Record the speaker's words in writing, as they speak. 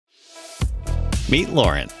Meet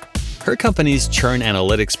Lauren. Her company's churn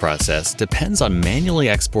analytics process depends on manually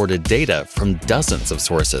exported data from dozens of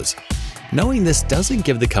sources. Knowing this doesn't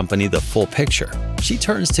give the company the full picture, she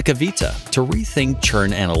turns to Kavita to rethink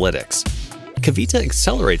churn analytics. Kavita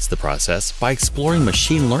accelerates the process by exploring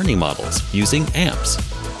machine learning models using AMPs.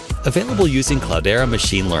 Available using Cloudera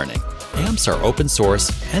machine learning, AMPs are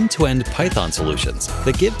open-source, end-to-end Python solutions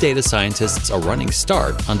that give data scientists a running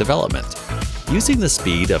start on development. Using the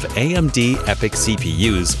speed of AMD EYPC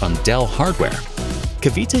CPUs on Dell hardware,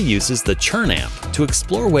 Kavita uses the Churn AMP to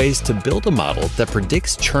explore ways to build a model that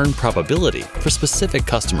predicts churn probability for specific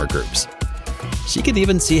customer groups. She can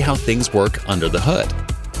even see how things work under the hood.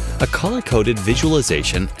 A color-coded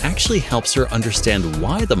visualization actually helps her understand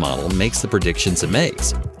why the model makes the predictions it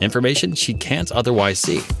makes, information she can't otherwise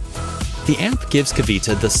see. The AMP gives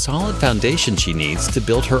Kavita the solid foundation she needs to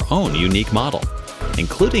build her own unique model,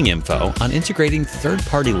 including info on integrating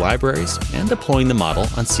third-party libraries and deploying the model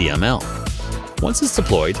on CML. Once it's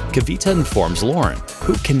deployed, Kavita informs Lauren,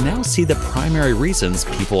 who can now see the primary reasons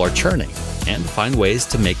people are churning and find ways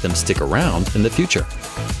to make them stick around in the future.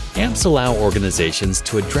 AMPs allow organizations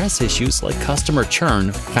to address issues like customer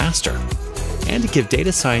churn faster and give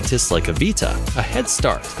data scientists like Kavita a head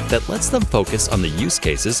start that lets them focus on the use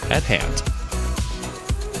cases at hand.